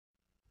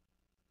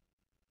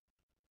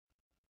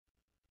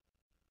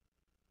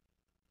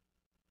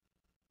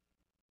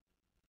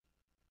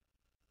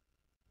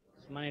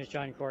My name is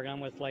John Corrigan. I'm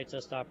with Flight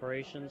Test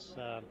Operations.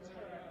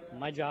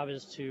 My job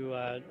is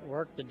to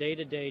work the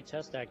day-to-day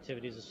test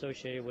activities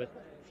associated with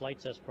flight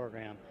test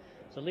program.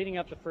 So leading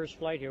up to first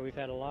flight here, we've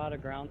had a lot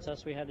of ground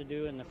tests we had to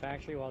do in the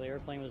factory while the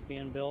airplane was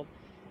being built.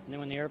 And then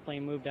when the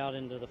airplane moved out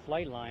into the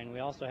flight line, we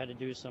also had to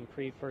do some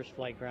pre-first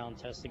flight ground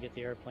tests to get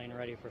the airplane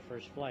ready for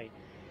first flight.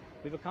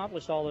 We've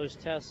accomplished all those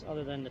tests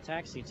other than the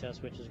taxi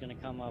test, which is going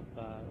to come up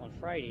on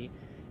Friday.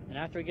 And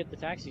after we get the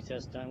taxi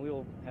test done, we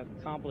will have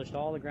accomplished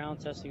all the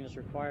ground testing that's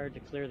required to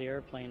clear the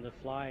airplane to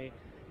fly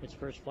its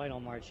first flight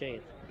on March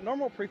 8th.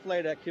 Normal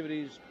pre-flight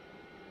activities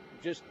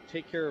just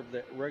take care of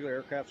the regular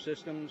aircraft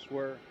systems,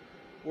 where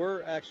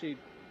we're actually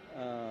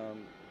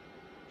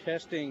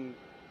testing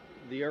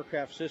the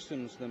aircraft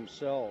systems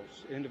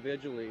themselves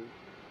individually.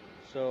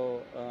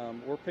 So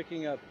we're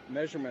picking up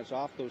measurements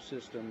off those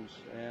systems,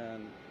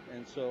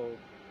 and so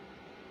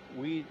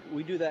we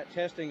do that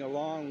testing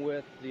along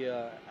with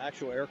the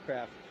actual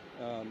aircraft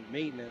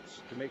maintenance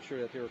to make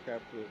sure that the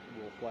aircraft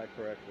will fly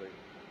correctly.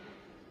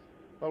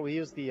 Well, we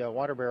use the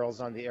water barrels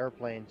on the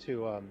airplane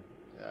to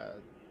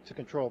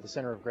control the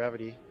center of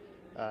gravity,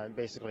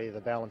 basically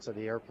the balance of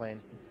the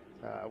airplane.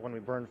 When we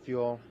burn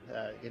fuel,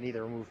 it can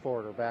either move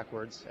forward or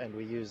backwards, and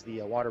we use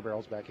the water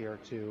barrels back here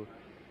to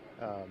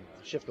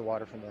shift the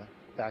water from the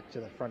back to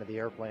the front of the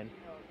airplane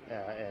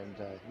and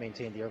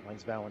maintain the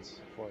airplane's balance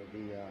for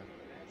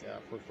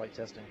flight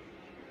testing.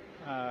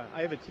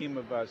 I have a team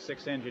of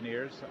 6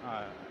 engineers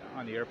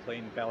on the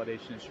airplane,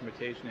 validation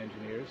instrumentation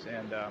engineers,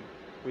 and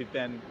we've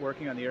been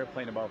working on the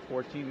airplane about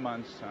 14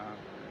 months,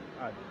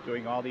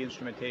 doing all the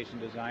instrumentation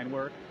design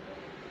work,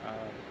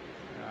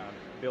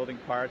 building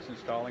parts,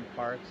 installing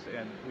parts,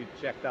 and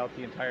we've checked out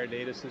the entire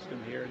data system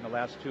here in the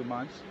last 2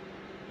 months,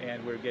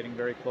 and we're getting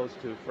very close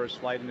to first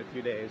flight in a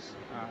few days.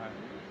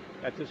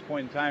 At this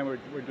point in time,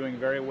 we're doing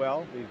very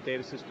well. The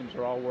data systems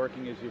are all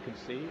working, as you can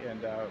see,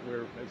 and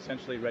we're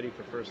essentially ready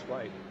for first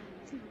flight.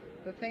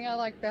 The thing I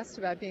like best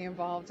about being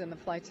involved in the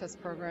flight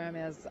test program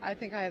is I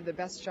think I have the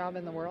best job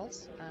in the world.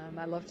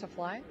 I love to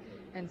fly,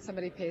 and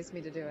somebody pays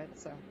me to do it.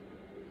 So.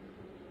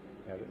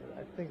 Yeah,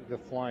 I think the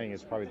flying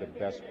is probably the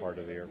best part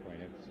of the airplane,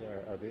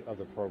 of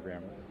the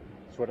program.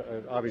 It's what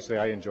obviously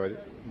I enjoy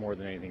it more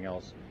than anything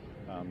else.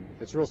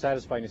 It's real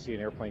satisfying to see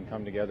an airplane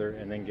come together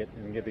and then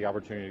get the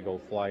opportunity to go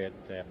fly it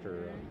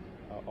after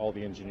all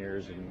the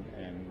engineers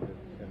and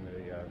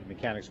the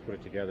mechanics put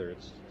it together.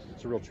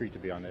 It's a real treat to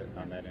be on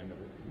that end of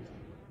it.